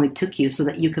how long it took you so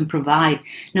that you can provide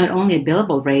not only a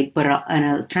billable rate but an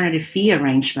alternative fee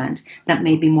arrangement that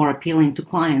may be more appealing to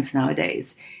clients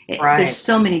nowadays. There's Right.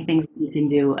 so many things you can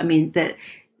do. I mean,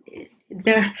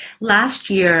 there last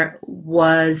year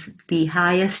was the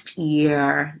highest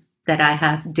year that I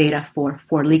have data for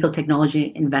legal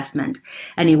technology investment,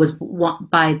 and it was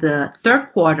by the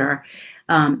third quarter.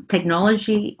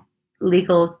 Technology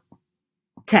legal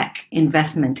tech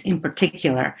investment in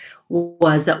particular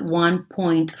was at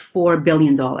 $1.4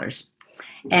 billion.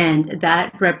 And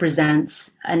that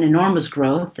represents an enormous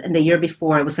growth. And the year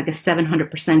before, it was like a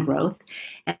 700% growth.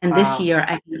 And this Wow. year,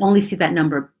 I can only see that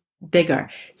number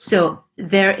bigger. So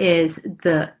there is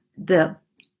the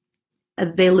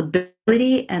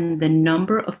availability and the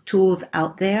number of tools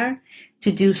out there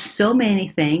to do so many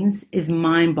things is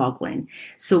mind boggling.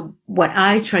 So what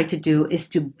I try to do is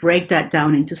to break that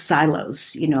down into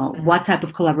silos. Mhm. What type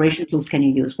of collaboration tools can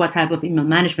you use? What type of email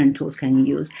management tools can you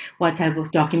use? What type of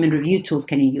document review tools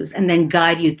can you use? And then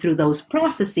guide you through those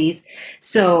processes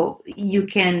so you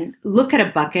can look at a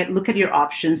bucket, look at your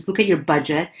options, look at your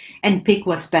budget, and pick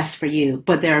what's best for you.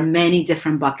 But there are many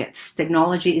different buckets.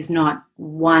 Technology is not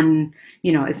one,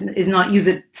 is not use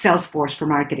it Salesforce for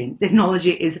marketing.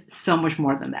 Technology is so much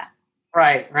more than that.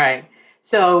 Right, right.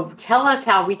 So tell us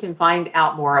how we can find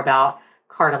out more about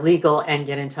Carta Legal and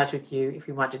get in touch with you if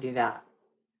we want to do that.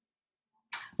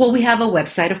 Well, we have a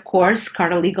website, of course,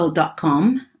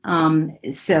 cartalegal.com.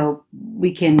 So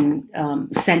we can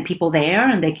send people there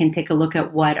and they can take a look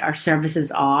at what our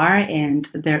services are. And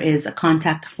there is a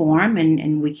contact form,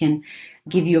 and we can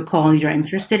give you a call if you're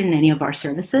interested in any of our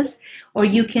services. Or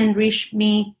you can reach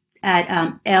me at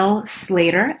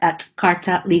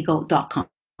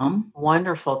lslater@cartalegal.com.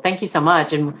 Wonderful. Thank you so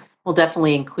much. And we'll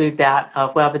definitely include that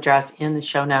web address in the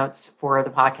show notes for the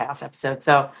podcast episode.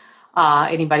 So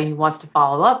Anybody who wants to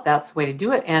follow up, that's the way to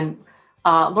do it. And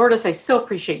Lourdes, I so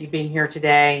appreciate you being here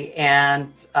today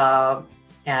and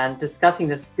discussing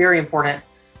this very important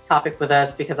topic with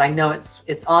us, because I know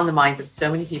it's on the minds of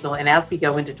so many people. And as we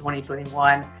go into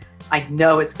 2021, I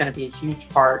know it's going to be a huge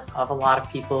part of a lot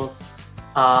of people's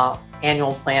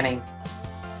annual planning.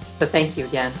 So thank you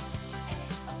again.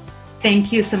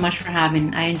 Thank you so much for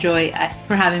having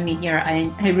me here.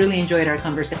 I really enjoyed our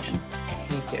conversation.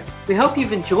 Me too. We hope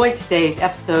you've enjoyed today's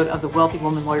episode of the Wealthy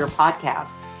Woman Lawyer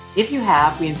podcast. If you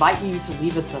have, we invite you to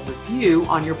leave us a review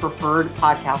on your preferred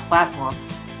podcast platform.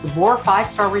 The more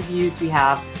 5-star reviews we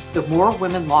have, the more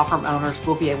women law firm owners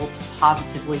will be able to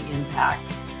positively impact.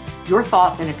 Your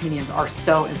thoughts and opinions are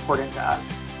so important to us.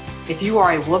 If you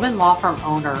are a woman law firm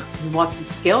owner who wants to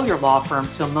scale your law firm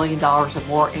to $1 million or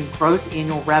more in gross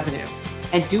annual revenue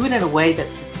and do it in a way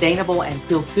that's sustainable and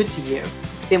feels good to you,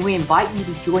 then we invite you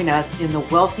to join us in the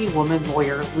Wealthy Woman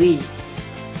Lawyer League.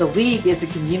 The League is a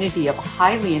community of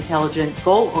highly intelligent,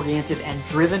 goal-oriented, and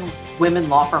driven women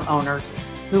law firm owners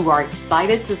who are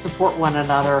excited to support one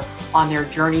another on their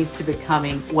journeys to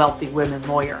becoming wealthy women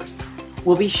lawyers.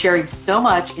 We'll be sharing so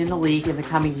much in the League in the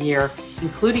coming year,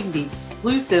 including the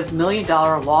exclusive $1 Million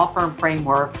Law Firm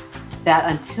Framework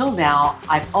that until now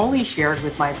I've only shared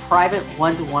with my private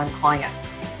one-to-one clients.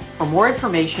 For more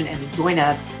information and to join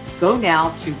us, go now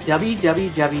to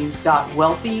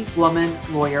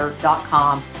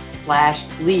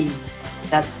www.wealthywomanlawyer.com/league.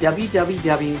 That's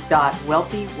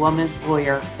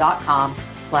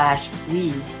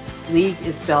www.wealthywomanlawyer.com/league. League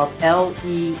is spelled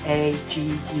League.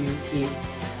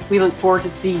 We look forward to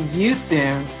seeing you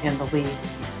soon in the League.